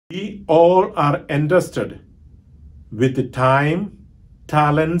We all are entrusted with time,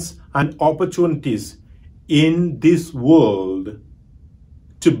 talents, and opportunities in this world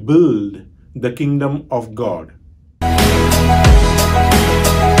to build the kingdom of God.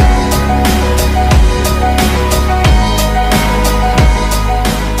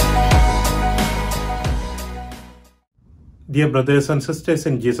 Dear brothers and sisters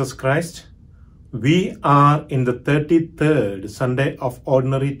in Jesus Christ, we are in the 33rd Sunday of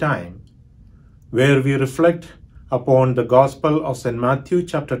Ordinary Time, where we reflect upon the Gospel of St. Matthew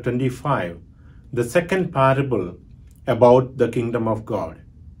chapter 25, the second parable about the kingdom of God.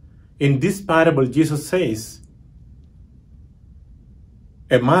 In this parable, Jesus says,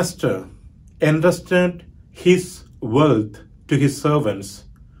 a master entrusted his wealth to his servants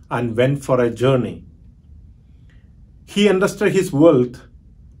and went for a journey. He entrusted his wealth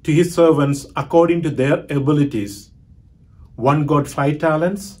to his servants according to their abilities. One got 5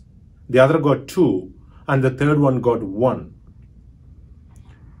 talents, the other got 2, and the third one got 1.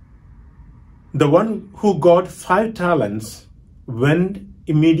 The one who got 5 talents went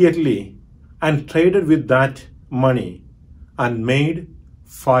immediately and traded with that money and made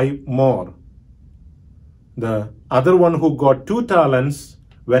 5 more. The other one who got 2 talents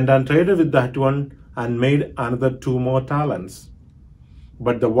went and traded with that one and made another 2 more talents.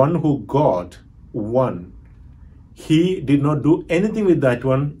 But the one who got 1, he did not do anything with that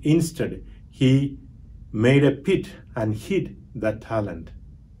one. Instead, he made a pit and hid that talent.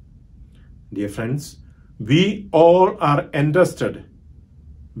 Dear friends, we all are entrusted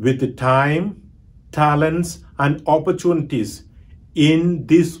with time, talents, and opportunities in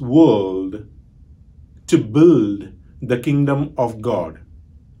this world to build the kingdom of God.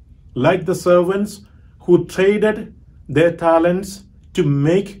 Like the servants who traded their talents to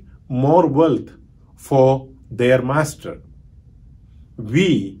make more wealth for their master,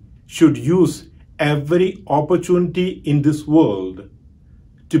 we should use every opportunity in this world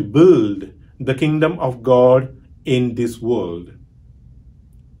to build the kingdom of God in this world.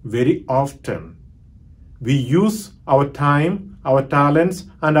 Very often, we use our time, our talents,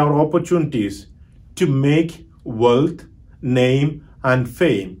 and our opportunities to make wealth, name, and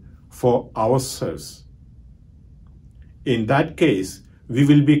fame for ourselves. In that case, we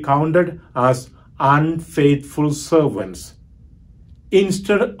will be counted as unfaithful servants.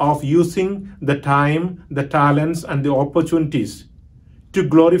 Instead of using the time, the talents, and the opportunities to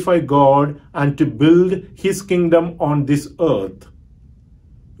glorify God and to build His kingdom on this earth,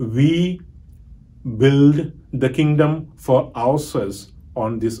 we build the kingdom for ourselves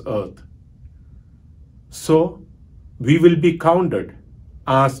on this earth. So, we will be counted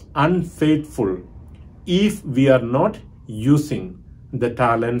as unfaithful if we are not using the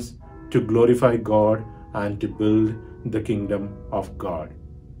talents to glorify God and to build the kingdom of God.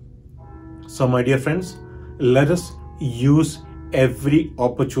 So, my dear friends, let us use every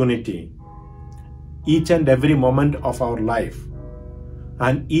opportunity, each and every moment of our life,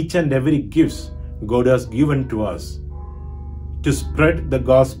 and each and every gift God has given to us to spread the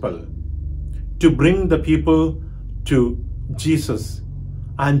gospel, to bring the people to Jesus,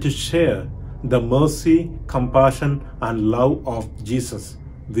 and to share the mercy, compassion, and love of Jesus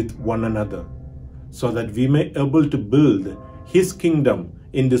with one another, so that we may be able to build His kingdom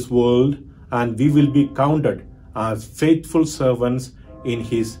in this world, and we will be counted as faithful servants in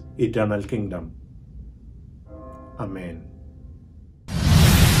His eternal kingdom. Amen.